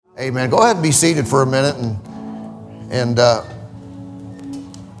Amen. Go ahead and be seated for a minute, and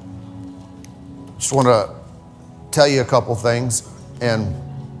just want to tell you a couple things and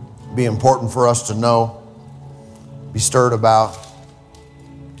be important for us to know, be stirred about.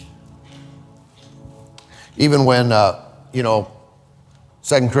 Even when, 2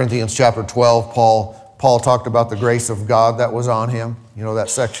 Corinthians chapter 12, Paul talked about the grace of God that was on him, that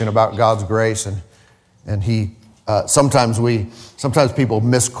section about God's grace, and he, sometimes people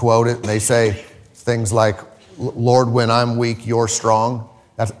misquote it and they say things like, Lord, when I'm weak, you're strong.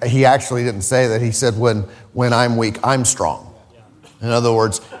 He actually didn't say that. He said, when I'm weak, I'm strong. In other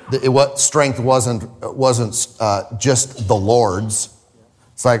words, what strength wasn't just the Lord's.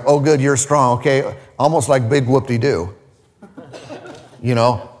 It's like, oh, good, you're strong. Okay, almost like big whoop-de-doo.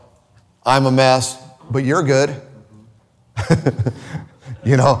 I'm a mess, but you're good.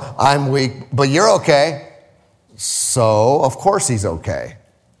 I'm weak, but you're okay. So, of course he's okay.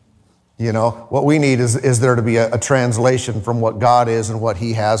 What we need is there to be a translation from what God is and what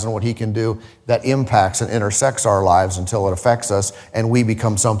he has and what he can do that impacts and intersects our lives until it affects us and we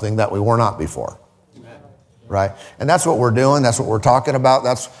become something that we were not before. Amen. Right? And that's what we're doing. That's what we're talking about.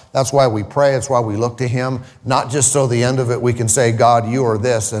 That's why we pray. It's why we look to him. Not just so the end of it we can say, God, you are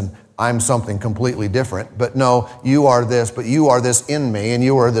this and I'm something completely different. But no, you are this, but you are this in me and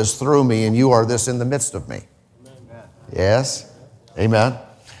you are this through me and you are this in the midst of me. Amen. Yes? Amen.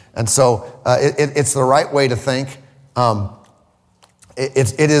 And so it's the right way to think.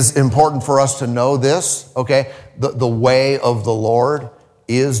 It is important for us to know this, okay? The way of the Lord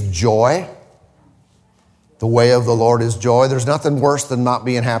is joy. The way of the Lord is joy. There's nothing worse than not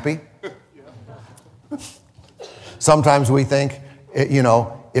being happy. Sometimes we think,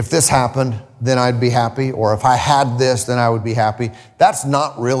 if this happened, then I'd be happy, or if I had this, then I would be happy. That's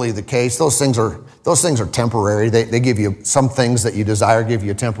not really the case. Those things are temporary. They give you some things that you desire, give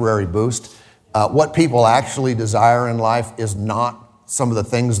you a temporary boost. What people actually desire in life is not some of the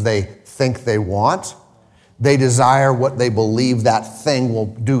things they think they want. They desire what they believe that thing will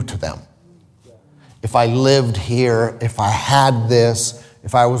do to them. If I lived here, if I had this,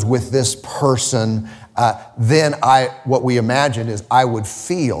 if I was with this person, then what we imagine is I would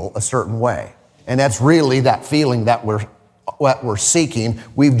feel a certain way. And that's really that feeling that what we're seeking.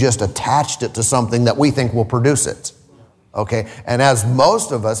 We've just attached it to something that we think will produce it. Okay? And as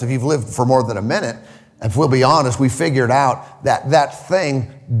most of us, if you've lived for more than a minute, if we'll be honest, we figured out that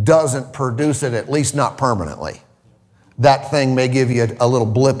thing doesn't produce it, at least not permanently. That thing may give you a little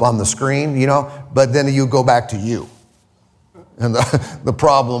blip on the screen, but then you go back to you. And the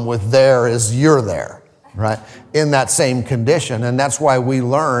problem with there is you're there, right? In that same condition. And that's why we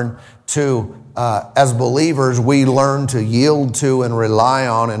learn to, as believers, we learn to yield to and rely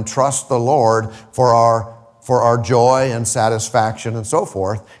on and trust the Lord for our joy and satisfaction and so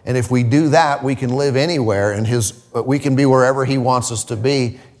forth. And if we do that, we can live anywhere and we can be wherever he wants us to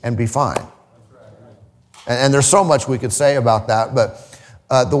be and be fine. And there's so much we could say about that, but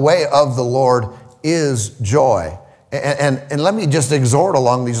the way of the Lord is joy. And let me just exhort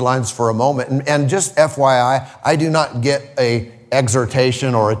along these lines for a moment. And just FYI, I do not get a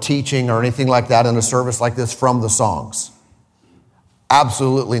exhortation or a teaching or anything like that in a service like this from the songs.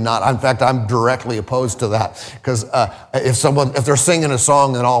 Absolutely not. In fact, I'm directly opposed to that. Because if they're singing a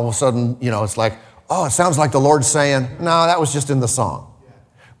song and all of a sudden, it's like, oh, it sounds like the Lord's saying, no, that was just in the song.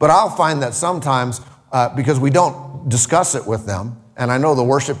 But I'll find that sometimes, because we don't discuss it with them, and I know the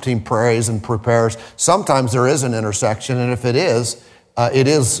worship team prays and prepares, sometimes there is an intersection, and if it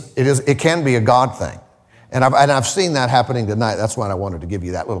can be a God thing. And I've seen that happening tonight. That's why I wanted to give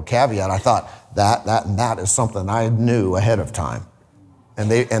you that little caveat. I thought that is something I knew ahead of time.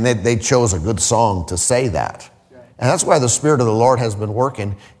 And they chose a good song to say that. And that's why the Spirit of the Lord has been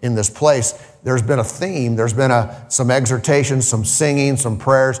working in this place. There's been a theme, there's been some exhortation, some singing, some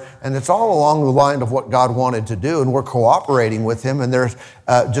prayers, and it's all along the line of what God wanted to do, and we're cooperating with him, and there's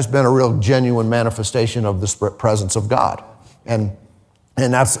just been a real genuine manifestation of the presence of God. And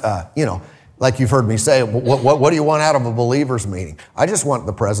that's, like you've heard me say, what do you want out of a believer's meeting? I just want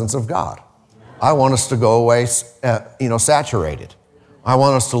the presence of God. I want us to go away, saturated. I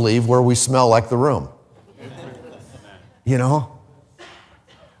want us to leave where we smell like the room. I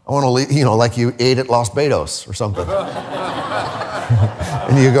want to leave, like you ate at Los Betos or something.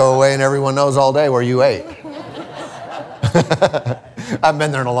 And you go away and everyone knows all day where you ate. I've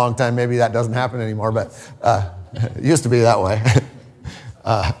been there in a long time. Maybe that doesn't happen anymore, but it used to be that way.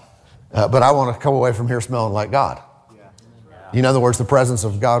 But I want to come away from here smelling like God. In other words, the presence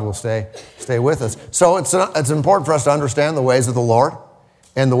of God will stay with us. So it's important for us to understand the ways of the Lord.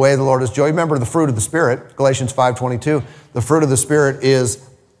 And the way of the Lord is joy. Remember the fruit of the Spirit, Galatians 5:22. The fruit of the Spirit is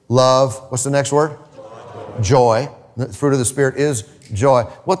love. What's the next word? Joy. The fruit of the Spirit is joy.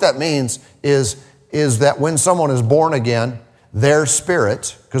 What that means is that when someone is born again, their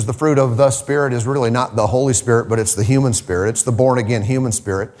spirit, because the fruit of the Spirit is really not the Holy Spirit, but it's the human spirit. It's the born again human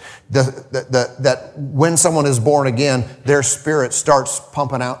spirit. That when someone is born again, their spirit starts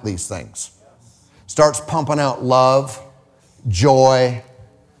pumping out these things. Starts pumping out love, joy,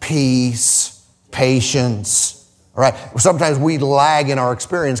 peace, patience. All right. Sometimes we lag in our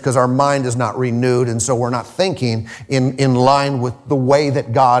experience because our mind is not renewed, and so we're not thinking in line with the way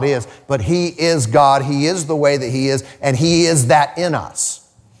that God is. But He is God. He is the way that He is, and He is that in us.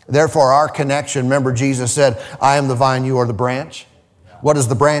 Therefore, our connection, remember Jesus said, I am the vine, you are the branch. What does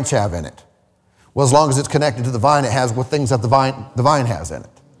the branch have in it? Well, as long as it's connected to the vine, it has what things that the vine has in it.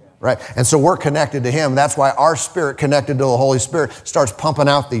 Right? And so we're connected to Him. That's why our spirit connected to the Holy Spirit starts pumping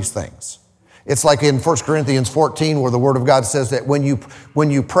out these things. It's like in 1 Corinthians 14 where the Word of God says that when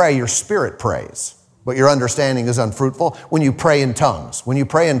you pray, your spirit prays, but your understanding is unfruitful. When you pray in tongues,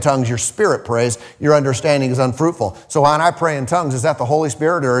 your spirit prays, your understanding is unfruitful. So when I pray in tongues, is that the Holy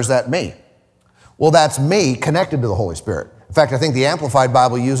Spirit or is that me? Well, that's me connected to the Holy Spirit. In fact, I think the Amplified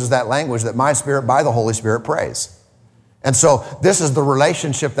Bible uses that language that my spirit by the Holy Spirit prays. And so this is the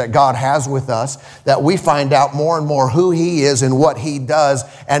relationship that God has with us, that we find out more and more who He is and what He does,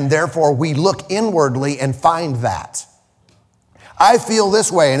 and therefore we look inwardly and find that. I feel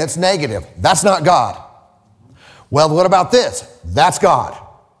this way and it's negative. That's not God. Well, what about this? That's God.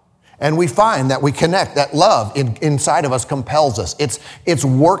 And we find that we connect, that love inside of us compels us. It's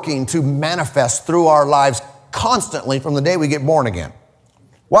working to manifest through our lives constantly from the day we get born again.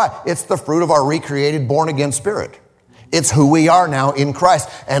 Why? It's the fruit of our recreated born again spirit. It's who we are now in Christ,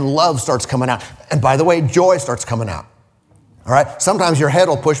 and love starts coming out. And by the way, joy starts coming out. All right? Sometimes your head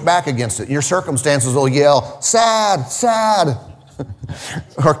will push back against it. Your circumstances will yell, sad, sad,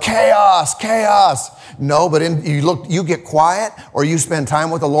 or chaos, chaos. No, but you get quiet, or you spend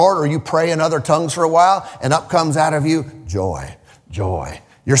time with the Lord, or you pray in other tongues for a while, and up comes out of you joy, joy.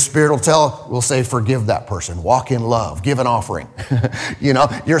 Your spirit will say, forgive that person, walk in love, give an offering.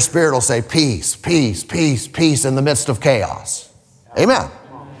 Your spirit will say, peace, peace, peace, peace in the midst of chaos. Amen.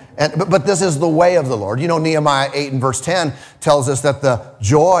 But this is the way of the Lord. Nehemiah 8 and verse 10 tells us that the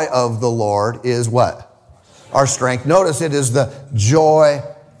joy of the Lord is what? Our strength. Notice it is the joy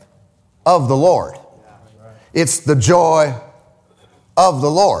of the Lord. It's the joy of the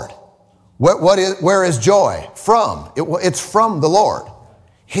Lord. Where is joy from? It's from the Lord.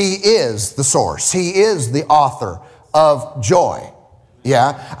 He is the source. He is the author of joy.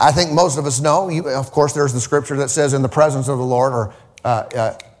 Yeah, I think most of us know. Of course, there's the scripture that says in the presence of the Lord,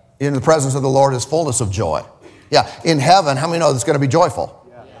 in the presence of the Lord is fullness of joy. Yeah, in heaven, how many know it's going to be joyful?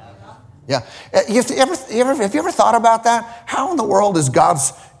 Yeah. Have you ever thought about that? How in the world is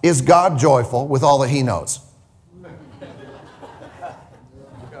God joyful with all that He knows?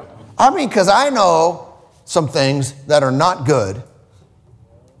 Because I know some things that are not good,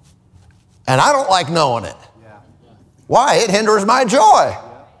 and I don't like knowing it. Why? It hinders my joy.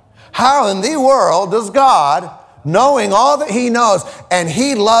 How in the world does God, knowing all that He knows, and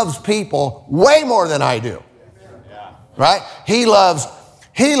He loves people way more than I do, right? He loves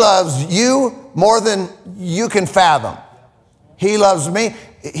you more than you can fathom. He loves me.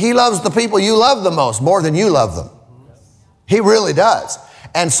 He loves the people you love the most more than you love them. He really does.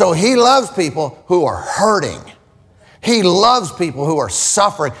 And so He loves people who are hurting. He loves people who are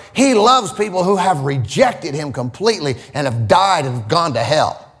suffering. He loves people who have rejected Him completely and have died and gone to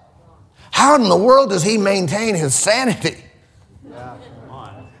hell. How in the world does He maintain His sanity?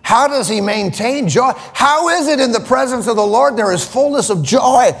 How does He maintain joy? How is it in the presence of the Lord there is fullness of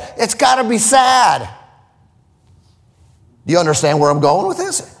joy? It's got to be sad. Do you understand where I'm going with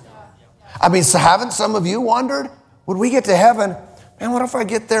this? So haven't some of you wondered, when we get to heaven, man, what if I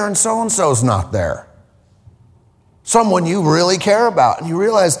get there and so-and-so's not there? Someone you really care about, and you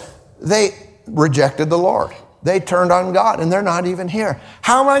realize they rejected the Lord. They turned on God, and they're not even here.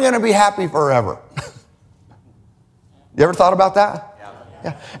 How am I going to be happy forever? You ever thought about that?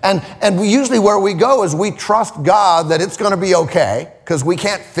 Yeah. And usually where we go is we trust God that it's going to be okay, because we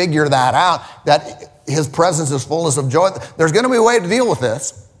can't figure that out, that His presence is fullness of joy. There's going to be a way to deal with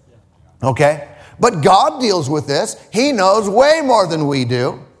this, okay? But God deals with this. He knows way more than we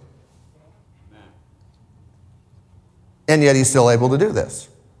do. And yet He's still able to do this.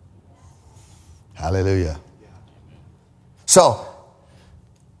 Hallelujah. So,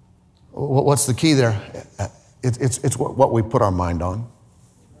 what's the key there? It's what we put our mind on.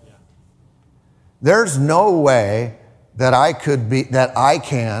 There's no way that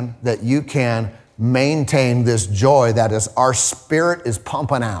you can maintain this joy that is our spirit is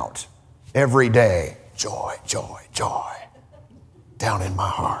pumping out every day. Joy, joy, joy. Down in my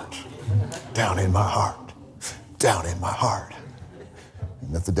heart. Down in my heart. Down in my heart.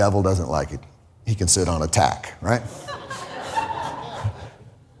 And if the devil doesn't like it, he can sit on attack, right?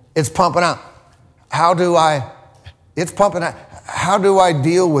 It's pumping out. It's pumping out. How do I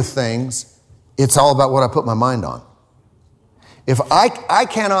deal with things? It's all about what I put my mind on. If I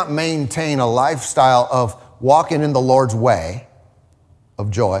cannot maintain a lifestyle of walking in the Lord's way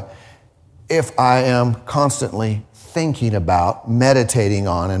of joy, if I am constantly thinking about, meditating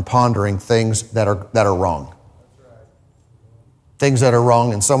on, and pondering things that are wrong. Things that are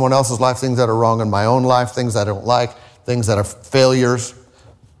wrong in someone else's life, things that are wrong in my own life, things I don't like, things that are failures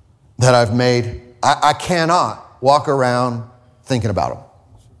that I've made. I cannot walk around thinking about them.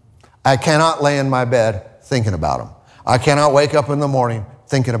 I cannot lay in my bed thinking about them. I cannot wake up in the morning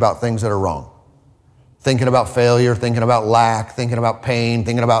thinking about things that are wrong. Thinking about failure, thinking about lack, thinking about pain,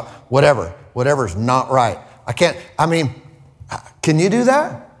 thinking about whatever's not right. Can you do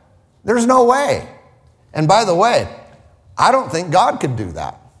that? There's no way. And by the way, I don't think God could do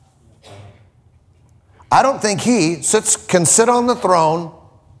that. I don't think he can sit on the throne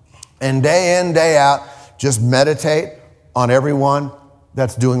and day in, day out, just meditate on everyone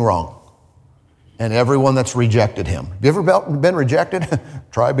that's doing wrong and everyone that's rejected him. Have you ever been rejected?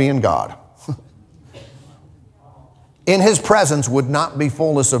 Try being God. In his presence would not be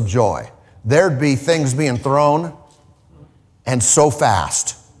fullness of joy. There'd be things being thrown, and so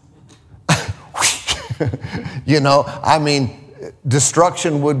fast.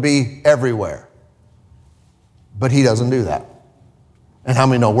 Destruction would be everywhere. But he doesn't do that. And how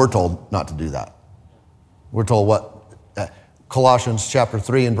many know we're told not to do that? We're told what? Colossians chapter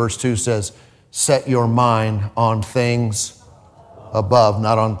 3 and verse 2 says, set your mind on things above,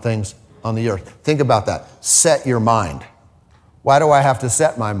 not on things on the earth. Think about that. Set your mind. Why do I have to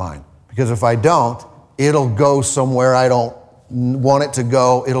set my mind? Because if I don't, it'll go somewhere I don't want it to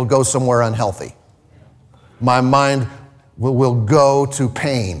go. It'll go somewhere unhealthy. My mind will go to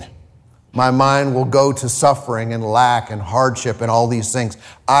pain. My mind will go to suffering and lack and hardship and all these things.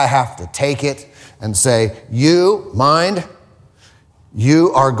 I have to take it and say, you, mind,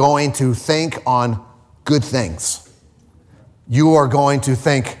 you are going to think on good things. You are going to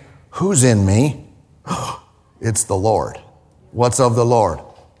think, who's in me? It's the Lord. What's of the Lord?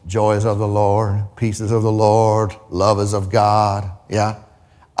 Joy is of the Lord, peace is of the Lord, love is of God. Yeah?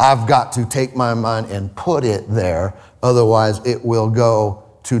 I've got to take my mind and put it there. Otherwise, it will go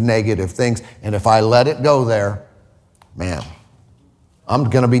to negative things. And if I let it go there, man,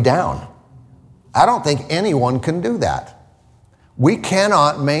 I'm going to be down. I don't think anyone can do that. We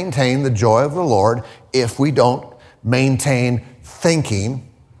cannot maintain the joy of the Lord if we don't maintain thinking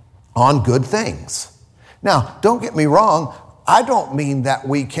on good things. Now, don't get me wrong. I don't mean that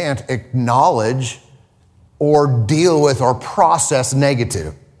we can't acknowledge or deal with or process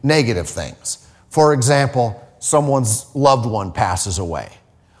negative things. For example, someone's loved one passes away.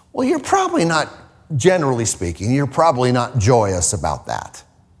 Well, you're probably not, generally speaking, you're probably not joyous about that.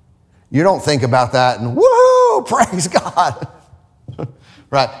 You don't think about that and woohoo, praise God.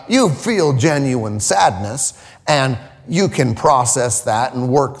 Right? You feel genuine sadness and you can process that and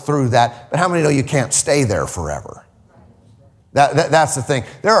work through that. But how many know you can't stay there forever? That's the thing.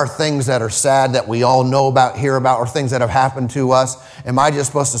 There are things that are sad that we all know about, hear about, or things that have happened to us. Am I just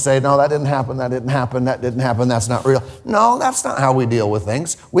supposed to say, no, that didn't happen, that didn't happen, that didn't happen, that's not real? No, that's not how we deal with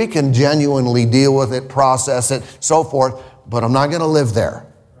things. We can genuinely deal with it, process it, so forth, but I'm not going to live there.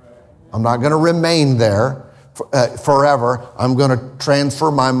 I'm not going to remain there forever. I'm going to transfer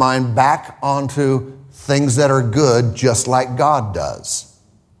my mind back onto things that are good, just like God does.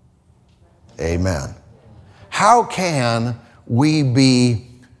 Amen. How can we be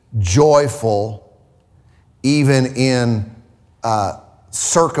joyful even in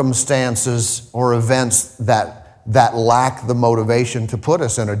circumstances or events that lack the motivation to put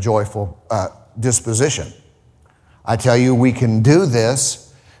us in a joyful disposition? I tell you, we can do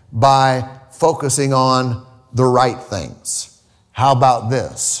this by focusing on the right things. How about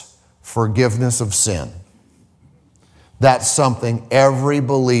this? Forgiveness of sin. That's something every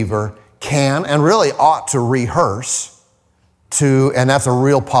believer can and really ought to rehearse to, and that's a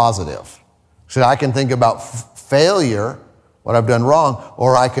real positive. So I can think about failure, what I've done wrong,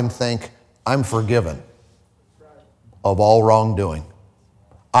 or I can think, I'm forgiven of all wrongdoing.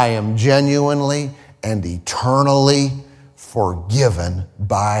 I am genuinely and eternally forgiven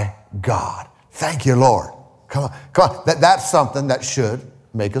by God. Thank you, Lord. Come on. That's something that should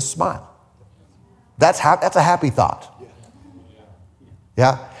make us smile. That's a happy thought.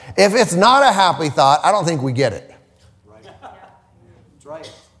 Yeah? If it's not a happy thought, I don't think we get it. Right. That's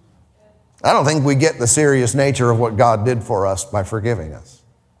right. I don't think we get the serious nature of what God did for us by forgiving us.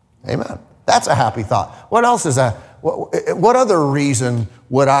 Amen. That's a happy thought. What else is that? What other reason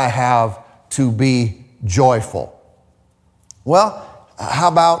would I have to be joyful? Well, how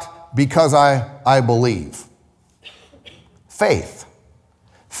about because I believe? Faith.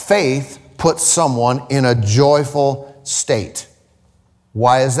 Faith puts someone in a joyful state.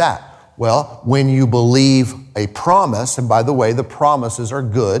 Why is that? Well, when you believe a promise, and by the way, the promises are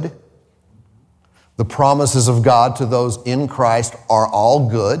good. The promises of God to those in Christ are all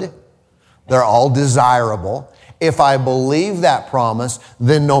good. They're all desirable. If I believe that promise,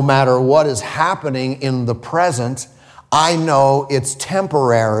 then no matter what is happening in the present, I know it's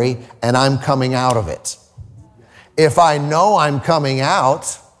temporary and I'm coming out of it. If I know I'm coming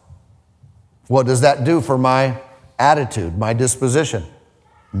out, what does that do for my attitude, my disposition?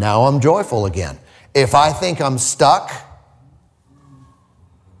 Now I'm joyful again. If I think I'm stuck,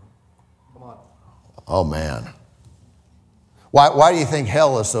 oh man. Why do you think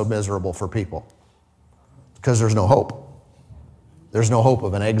hell is so miserable for people? Because there's no hope. There's no hope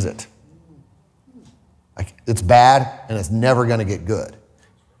of an exit. It's bad and it's never going to get good.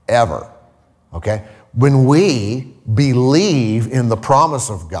 Ever. Okay? When we believe in the promise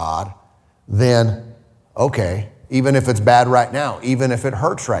of God, then, okay, even if it's bad right now, even if it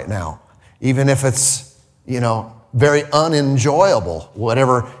hurts right now, even if it's, very unenjoyable,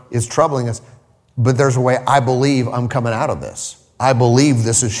 whatever is troubling us, but there's a way I believe I'm coming out of this. I believe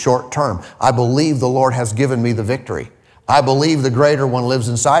this is short term. I believe the Lord has given me the victory. I believe the greater one lives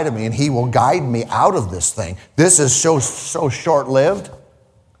inside of me and he will guide me out of this thing. This is so short-lived.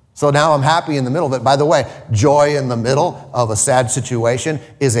 So now I'm happy in the middle of it. By the way, joy in the middle of a sad situation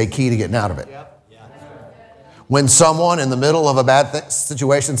is a key to getting out of it. When someone in the middle of a bad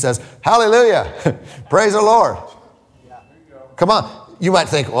situation says, hallelujah, praise the Lord. Come on. You might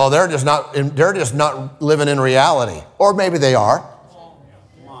think, well, they're just not living in reality. Or maybe they are.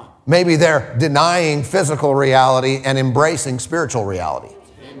 Maybe they're denying physical reality and embracing spiritual reality.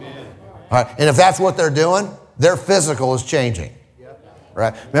 Amen. All right. And if that's what they're doing, their physical is changing.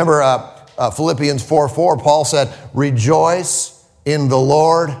 Right? Remember Philippians 4:4, Paul said, rejoice in the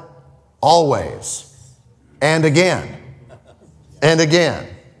Lord always. And again,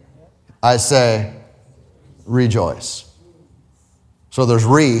 I say, rejoice. So there's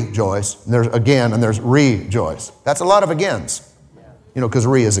rejoice, and there's again, and there's rejoice. That's a lot of agains. Because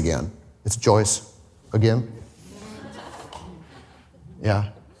re is again. It's Joyce again.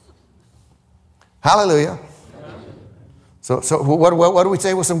 Yeah. Hallelujah. So what do we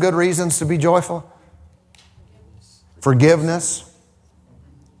say with some good reasons to be joyful? Forgiveness.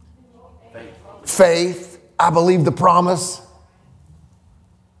 Faith. I believe the promise.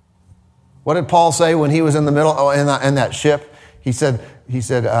 What did Paul say when he was in the middle, in that ship? He said,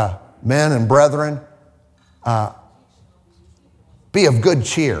 men and brethren, be of good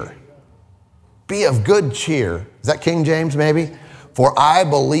cheer. Be of good cheer. Is that King James maybe? For I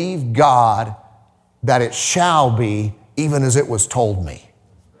believe God that it shall be even as it was told me.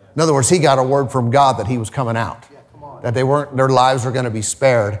 In other words, he got a word from God that he was coming out. That their lives were going to be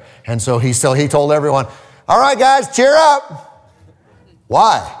spared. And so he told everyone, all right guys, cheer up.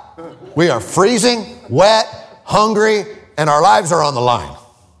 Why? We are freezing, wet, hungry, and our lives are on the line.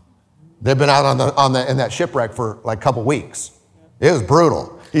 They've been out in that shipwreck for like a couple weeks. It was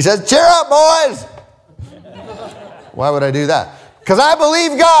brutal. He says, cheer up, boys. Why would I do that? Because I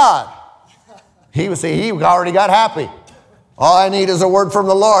believe God. He already got happy. All I need is a word from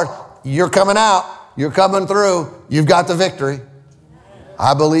the Lord. You're coming out. You're coming through. You've got the victory.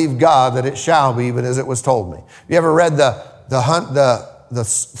 I believe God that it shall be even as it was told me. You ever read the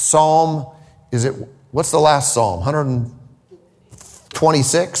Psalm? What's the last Psalm?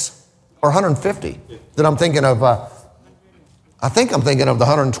 126 or 150? That I'm thinking of. I think I'm thinking of the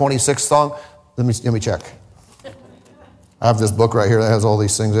 126th song. Let me check. I have this book right here that has all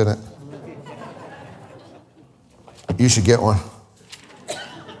these things in it. You should get one.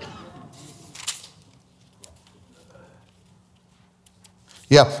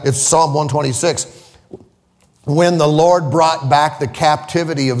 Yeah, it's Psalm 126. When the Lord brought back the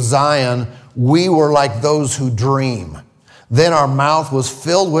captivity of Zion, we were like those who dream. Then our mouth was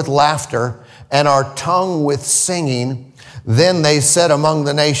filled with laughter and our tongue with singing. Then they said among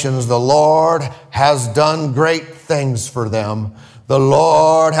the nations, the Lord has done great things for them. The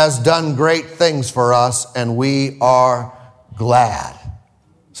Lord has done great things for us, and we are glad.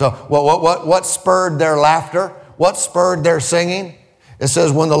 So what spurred their laughter? What spurred their singing? It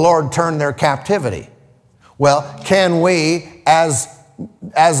says when the Lord turned their captivity. Well, can we, as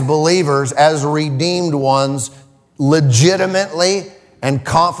as believers, as redeemed ones, legitimately and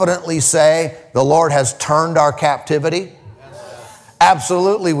confidently say the Lord has turned our captivity?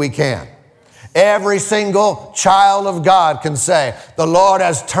 Absolutely we can. Every single child of God can say, the Lord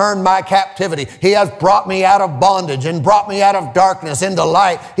has turned my captivity. He has brought me out of bondage and brought me out of darkness into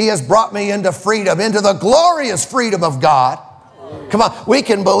light. He has brought me into freedom, into the glorious freedom of God. Come on, we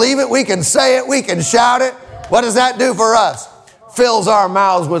can believe it, we can say it, we can shout it. What does that do for us? Fills our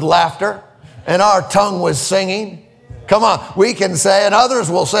mouths with laughter and our tongue with singing. Come on, we can say, and others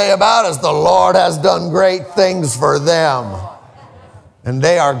will say about us, the Lord has done great things for them. And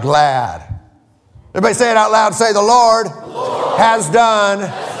they are glad. Everybody say it out loud. Say, the Lord has done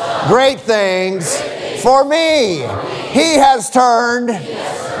great things for me. He has turned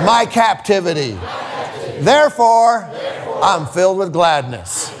my captivity. Therefore, I'm filled with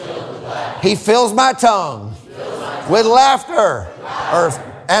gladness. He fills my tongue with laughter,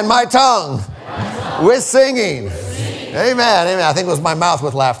 and my tongue with singing. Amen. Amen. I think it was my mouth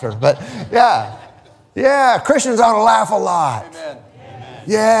with laughter. But yeah, Christians ought to laugh a lot.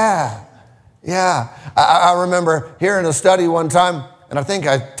 Yeah. I remember hearing a study one time, and I think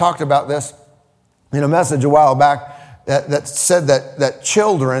I talked about this in a message a while back, that said that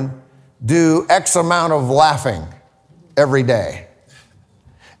children do X amount of laughing every day.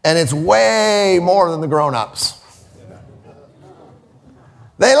 And it's way more than the grown-ups.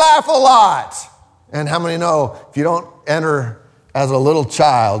 They laugh a lot. And how many know if you don't enter as a little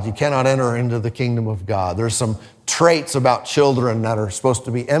child, you cannot enter into the kingdom of God? There's some traits about children that are supposed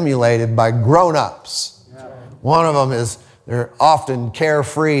to be emulated by grown-ups. One of them is they're often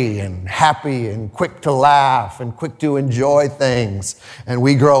carefree and happy and quick to laugh and quick to enjoy things. And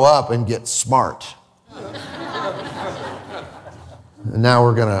we grow up and get smart. And now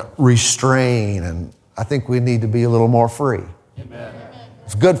we're going to restrain, and I think we need to be a little more free. Amen.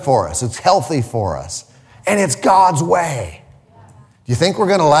 It's good for us. It's healthy for us. And it's God's way. Do you think we're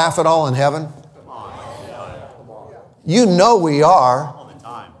going to laugh at all in heaven? You know we are. All the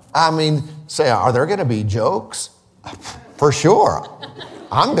time. I mean, say, are there going to be jokes? For sure.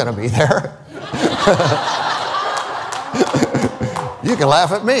 I'm going to be there. You can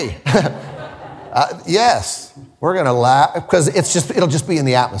laugh at me. Yes, we're going to laugh because it'll just be in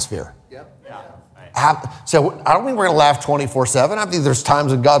the atmosphere. So I don't think we're going to laugh 24/7. I think there's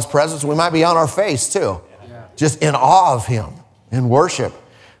times in God's presence we might be on our face too, just in awe of Him, in worship.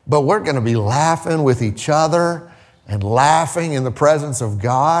 But we're going to be laughing with each other and laughing in the presence of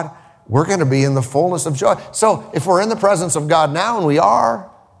God. We're going to be in the fullness of joy. So if we're in the presence of God now, and we are,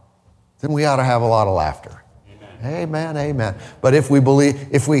 then we ought to have a lot of laughter. Amen, amen. But if we believe,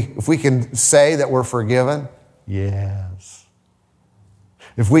 if we can say that we're forgiven, yes.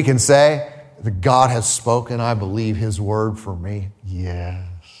 If we can say that God has spoken, I believe His word for me, yes.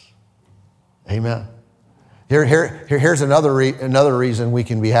 Amen. Here's another reason we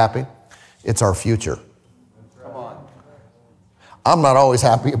can be happy. It's our future. Come on. I'm not always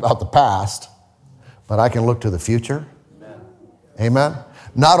happy about the past, but I can look to the future. Amen.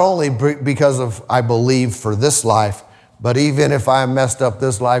 Not only because of I believe for this life, but even if I messed up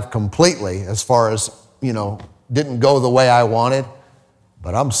this life completely, as far as, didn't go the way I wanted,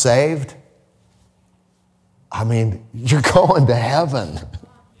 but I'm saved. I mean, you're going to heaven.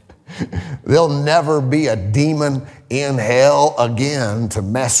 There'll never be a demon in hell again to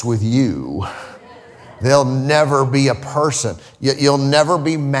mess with you. There'll never be a person. You'll never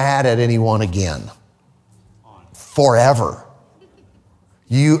be mad at anyone again. Forever.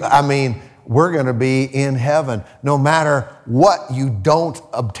 We're going to be in heaven no matter what you don't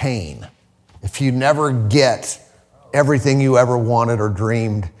obtain. If you never get everything you ever wanted or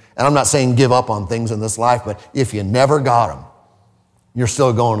dreamed, and I'm not saying give up on things in this life, but if you never got them, you're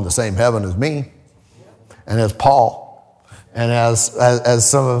still going to the same heaven as me and as Paul and as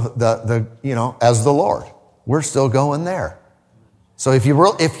some of as the Lord. We're still going there. So if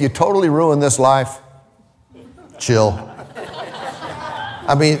you totally ruin this life, chill.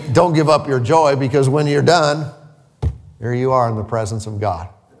 Don't give up your joy, because when you're done, there you are in the presence of God.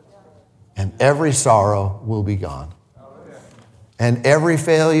 And every sorrow will be gone. And every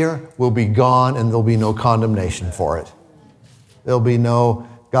failure will be gone, and there'll be no condemnation for it.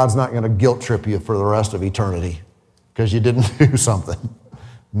 God's not going to guilt trip you for the rest of eternity because you didn't do something.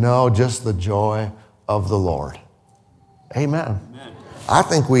 No, just the joy of the Lord. Amen. I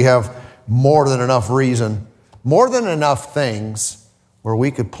think we have more than enough reason, more than enough things where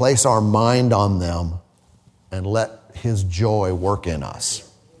we could place our mind on them and let His joy work in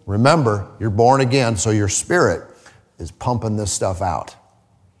us. Remember, you're born again, so your spirit is pumping this stuff out.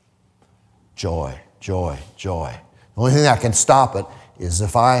 Joy, joy, joy. The only thing that can stop it is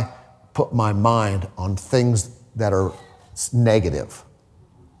if I put my mind on things that are negative,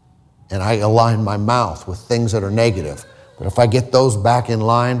 and I align my mouth with things that are negative. But if I get those back in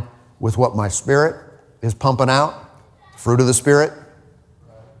line with what my spirit is pumping out, fruit of the Spirit,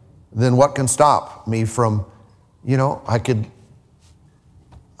 then what can stop me from, I could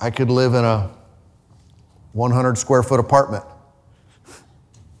live in a 100 square foot apartment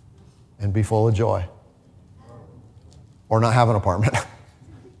and be full of joy. Or not have an apartment.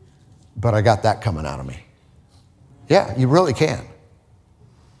 But I got that coming out of me. Yeah, you really can.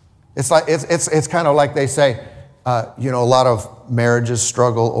 It's like it's kind of like they say, a lot of marriages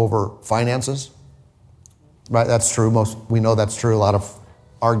struggle over finances. Right? That's true. We know that's true. A lot of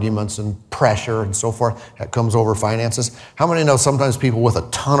arguments and pressure and so forth that comes over finances. How many know sometimes people with a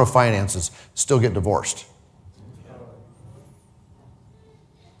ton of finances still get divorced?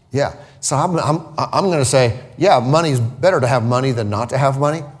 Yeah. So I'm going to say, yeah, money's better to have money than not to have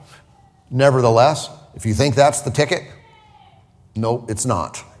money. Nevertheless, if you think that's the ticket, nope, it's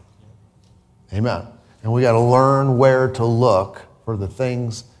not. Amen. And we got to learn where to look for the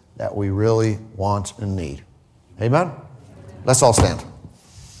things that we really want and need. Amen? Let's all stand.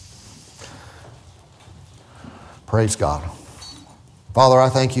 Praise God. Father, I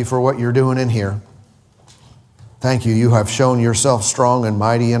thank you for what you're doing in here. Thank you. You have shown yourself strong and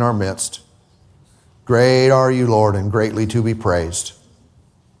mighty in our midst. Great are you, Lord, and greatly to be praised.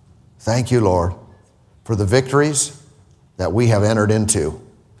 Thank you, Lord, for the victories that we have entered into.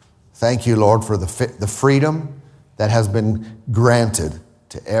 Thank you, Lord, for the freedom that has been granted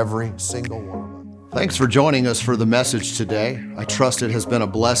to every single one of us. Thanks for joining us for the message today. I trust it has been a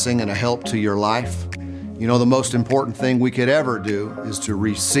blessing and a help to your life. The most important thing we could ever do is to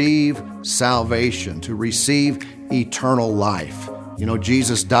receive salvation, to receive eternal life.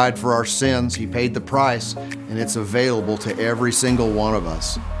 Jesus died for our sins. He paid the price, and it's available to every single one of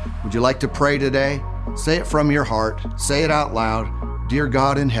us. Would you like to pray today? Say it from your heart. Say it out loud. Dear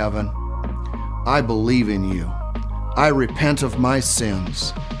God in heaven, I believe in you. I repent of my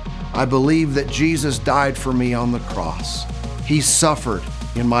sins. I believe that Jesus died for me on the cross. He suffered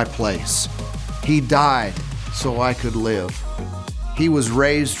in my place. He died so I could live. He was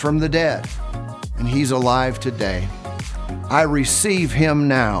raised from the dead, and he's alive today. I receive him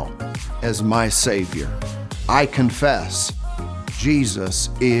now as my Savior. I confess Jesus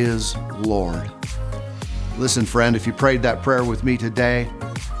is Lord. Listen, friend, if you prayed that prayer with me today,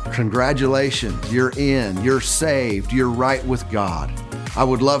 congratulations. You're in, you're saved, you're right with God. I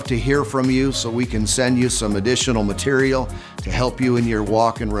would love to hear from you so we can send you some additional material to help you in your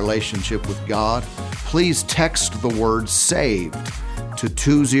walk and relationship with God. Please text the word SAVED to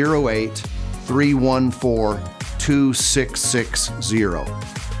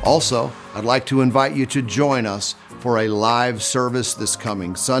 208-314-2660. Also, I'd like to invite you to join us for a live service this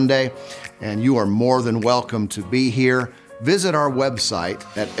coming Sunday, and you are more than welcome to be here. Visit our website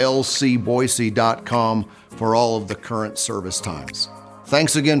at lcboise.com for all of the current service times.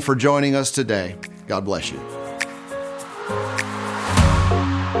 Thanks again for joining us today. God bless you.